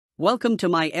Welcome to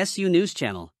my SU News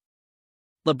channel.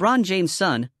 LeBron James'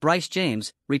 son, Bryce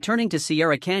James, returning to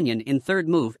Sierra Canyon in third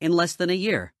move in less than a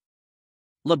year.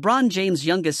 LeBron James'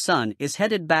 youngest son is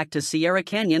headed back to Sierra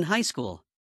Canyon High School.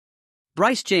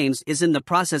 Bryce James is in the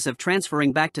process of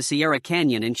transferring back to Sierra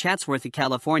Canyon in Chatsworth,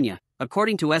 California,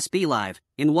 according to SB Live,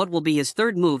 in what will be his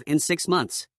third move in 6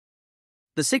 months.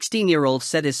 The 16-year-old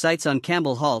set his sights on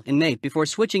Campbell Hall in May before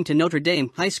switching to Notre Dame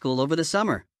High School over the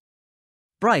summer.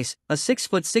 Bryce, a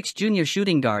 6'6" junior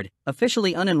shooting guard,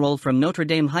 officially unenrolled from Notre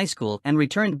Dame High School and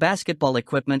returned basketball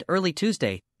equipment early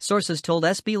Tuesday, sources told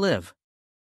SB Live.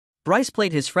 Bryce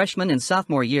played his freshman and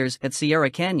sophomore years at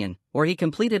Sierra Canyon, where he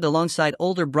completed alongside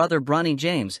older brother Bronny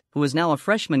James, who is now a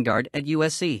freshman guard at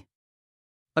USC.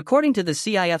 According to the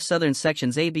CIF Southern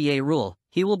Section's ABA rule,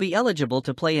 he will be eligible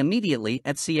to play immediately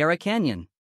at Sierra Canyon.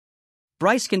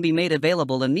 Bryce can be made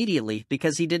available immediately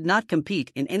because he did not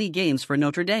compete in any games for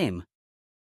Notre Dame.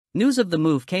 News of the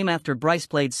move came after Bryce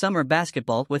played summer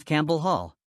basketball with Campbell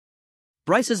Hall.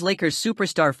 Bryce's Lakers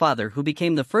superstar father, who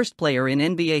became the first player in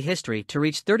NBA history to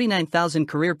reach 39,000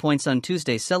 career points on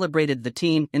Tuesday, celebrated the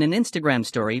team in an Instagram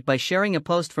story by sharing a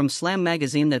post from Slam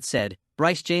magazine that said,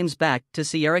 "Bryce James back to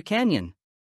Sierra Canyon."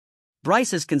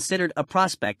 Bryce is considered a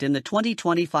prospect in the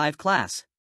 2025 class.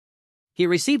 He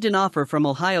received an offer from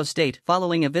Ohio State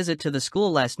following a visit to the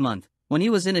school last month, when he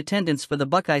was in attendance for the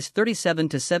Buckeyes'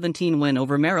 37-17 win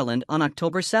over Maryland on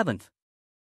October 7.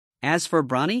 As for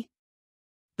Bronny,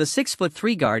 the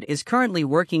 6'3" guard is currently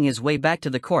working his way back to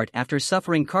the court after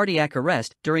suffering cardiac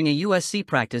arrest during a USC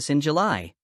practice in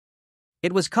July.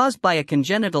 It was caused by a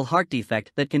congenital heart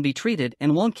defect that can be treated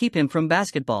and won't keep him from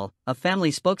basketball, a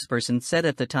family spokesperson said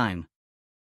at the time.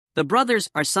 The brothers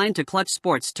are signed to Clutch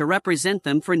Sports to represent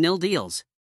them for nil deals.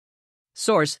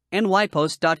 Source: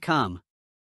 nypost.com.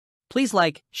 Please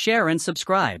like, share and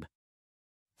subscribe.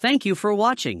 Thank you for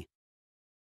watching.